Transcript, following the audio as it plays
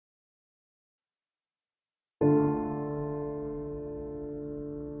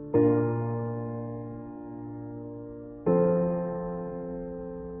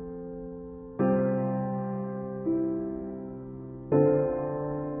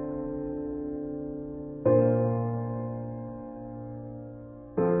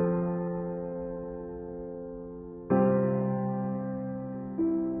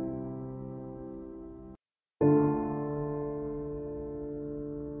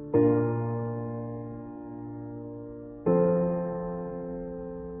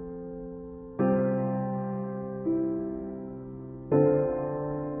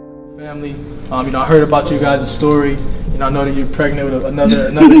family. You know, I heard about you guys' story. You know, I know that you're pregnant with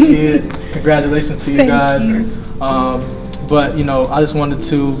another kid. Congratulations to you guys. But you know, I just wanted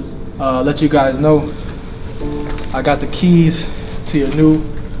to let you guys know I got the keys to your new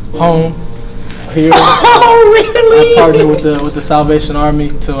home here. Oh, really? I partnered with the Salvation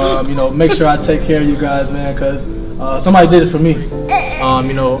Army to you know, make sure I take care of you guys, man, because somebody did it for me.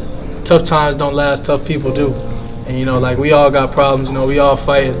 You know, tough times don't last, tough people do. And you know, like, we all got problems, you know, we all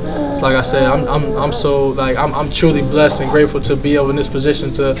fighting. It's like I said, I'm so, like, I'm truly blessed and grateful to be in this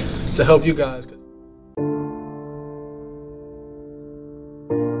position to help you guys.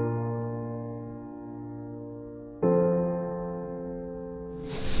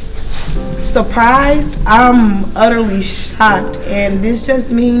 Surprised? I'm utterly shocked, and this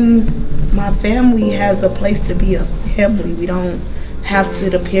just means my family has a place to be a family. We don't have to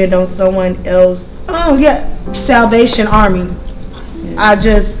depend on someone else. Oh yeah, Salvation Army.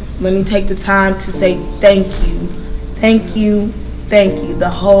 Let me take the time to say thank you. Thank you, thank you.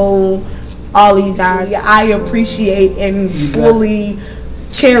 All of you guys. I appreciate and fully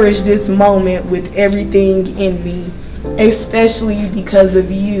cherish this moment with everything in me, especially because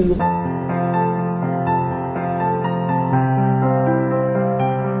of you.